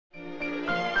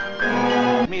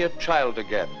me a child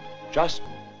again, just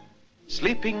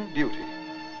Sleeping Beauty.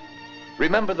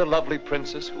 Remember the lovely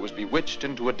princess who was bewitched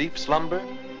into a deep slumber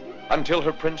until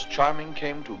her Prince Charming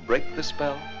came to break the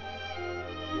spell?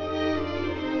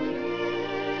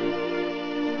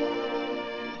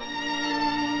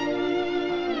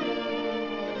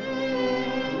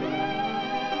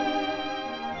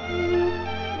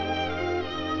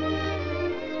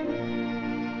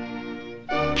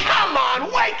 Come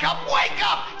on, wake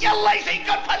up, you lazy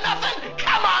good-for-nothing!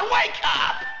 Come on, wake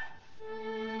up!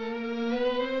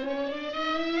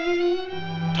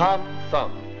 Tom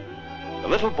Thumb, the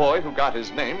little boy who got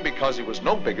his name because he was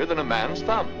no bigger than a man's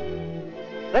thumb.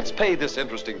 Let's pay this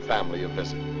interesting family a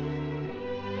visit.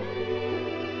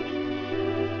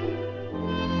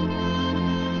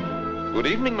 Good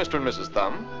evening, Mr. and Mrs.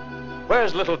 Thumb.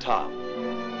 Where's little Tom?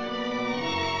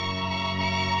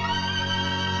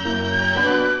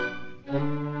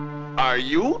 Are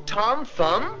you Tom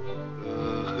Thumb?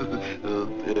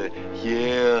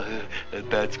 Yeah,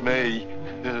 that's me.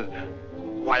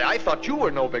 Why, I thought you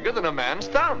were no bigger than a man's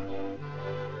thumb.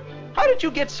 How did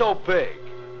you get so big?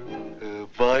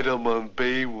 Vitamin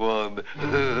B1.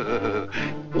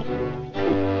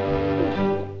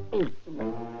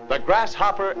 The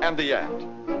Grasshopper and the Ant.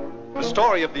 The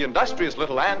story of the industrious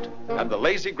little ant and the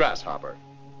lazy grasshopper.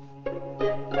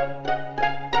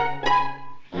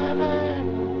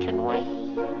 Heaven can wait.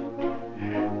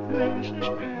 This is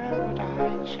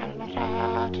paradise.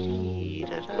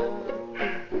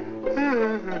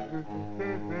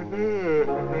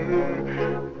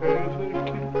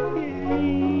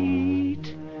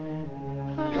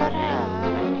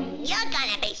 You're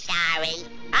gonna be sorry.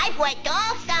 I've worked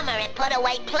all summer and put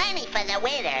away plenty for the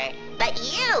winter. But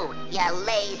you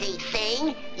lazy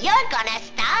thing, you're gonna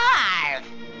starve.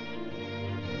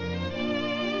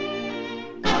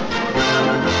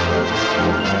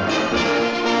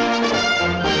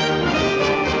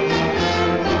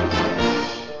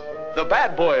 The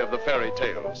bad boy of the fairy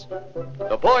tales.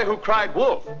 The boy who cried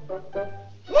wolf. Wolf!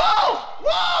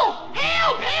 Wolf!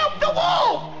 Help! Help the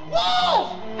wolf!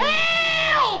 Wolf!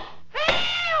 Help!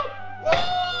 Help!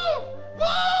 Wolf!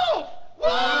 Wolf!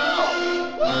 Wolf!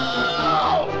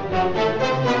 Wolf!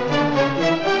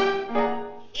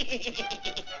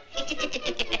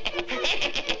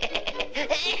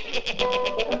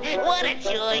 What a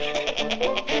joy.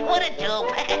 What a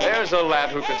dope. There's a lad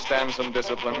who could stand some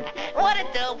discipline. What a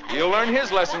dope. He'll learn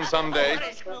his lesson someday. What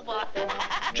a screwball.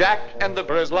 Jack and the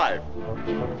Bir's Life.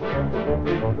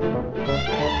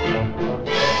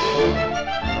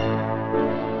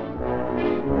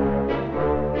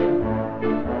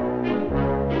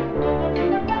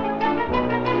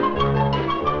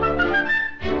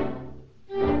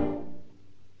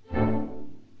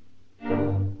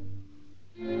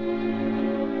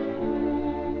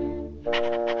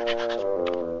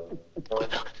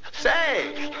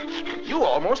 Say, you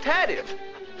almost had it.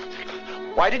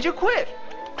 Why did you quit?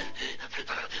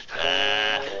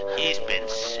 He's been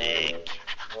sick.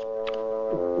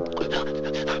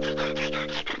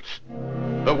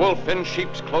 The wolf in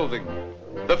sheep's clothing,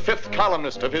 the fifth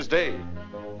columnist of his day.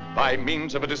 By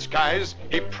means of a disguise,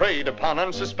 he preyed upon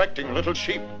unsuspecting little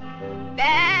sheep.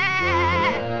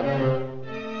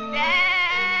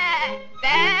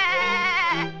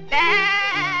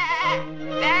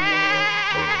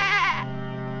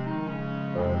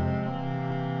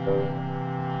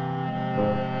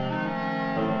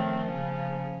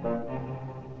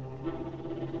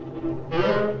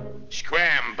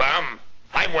 Scram, bum.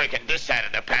 I'm working this side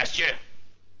of the pasture.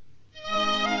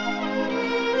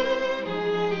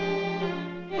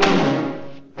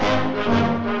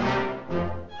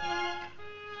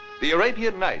 The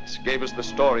Arabian Nights gave us the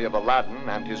story of Aladdin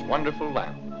and his wonderful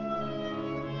lamp.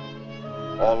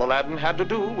 All Aladdin had to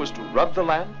do was to rub the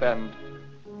lamp and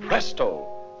presto,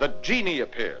 the genie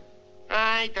appeared.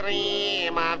 I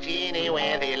dream of Genie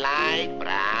with the light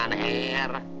brown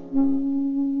hair.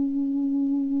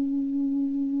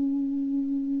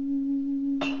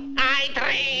 I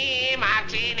dream of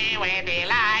Genie with the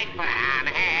light brown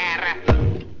hair.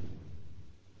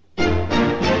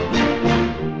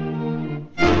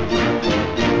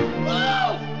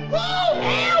 Whoa! Whoa!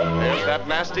 Help! There's that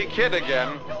nasty kid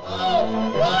again. Whoa!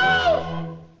 Whoa!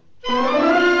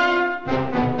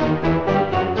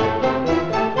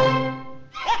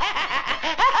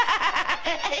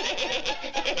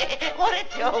 What a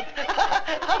dope.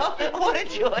 What a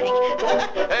joy.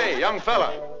 Hey, young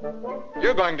fella,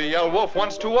 you're going to yell wolf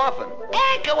once too often.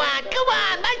 Hey, go on.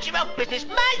 Mind your own business.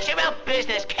 Mind your own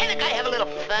business. Can't a guy have a little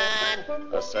fun?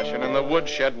 A session in the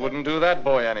woodshed wouldn't do that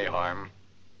boy any harm.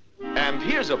 And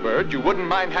here's a bird you wouldn't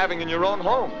mind having in your own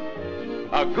home.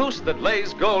 a goose that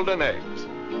lays golden eggs.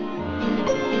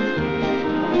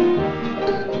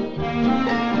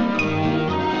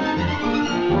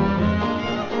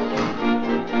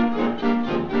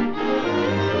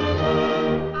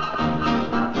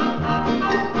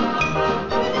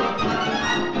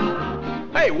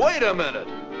 Hey, wait a minute.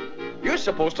 You're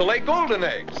supposed to lay golden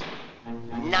eggs.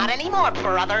 Not anymore,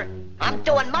 brother. I'm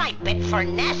doing my bit for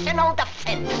national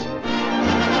defense.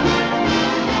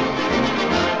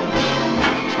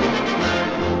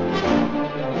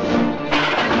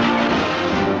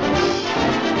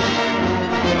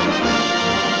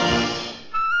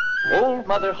 Old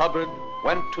Mother Hubbard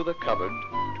went to the cupboard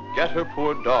to get her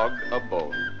poor dog a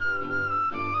bone.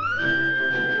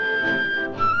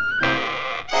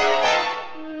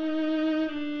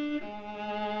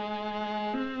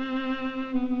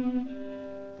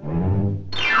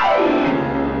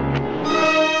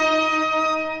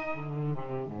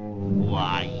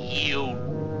 Why, you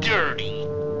dirty,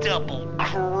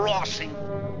 double-crossing...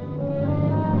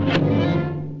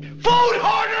 Food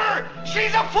hoarder!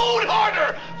 She's a food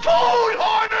hoarder! Food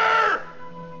hoarder!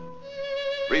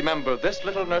 Remember this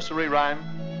little nursery rhyme?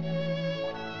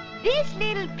 This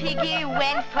little piggy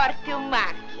went for to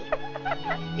market.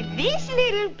 This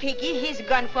little piggy, he's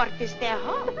gone for to stay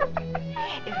home.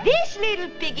 This little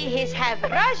piggy, he's have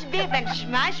roast beef and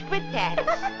smashed potatoes.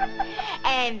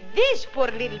 And this poor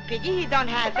little piggy, he don't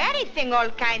have anything, all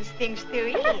kinds things to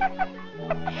eat.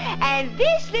 And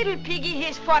this little piggy,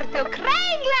 he's for to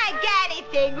crying like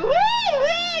anything. Wee,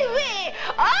 wee, wee,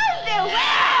 all the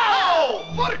way. Oh,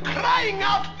 for crying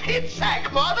out pit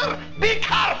sack, Mother! Be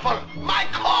careful! My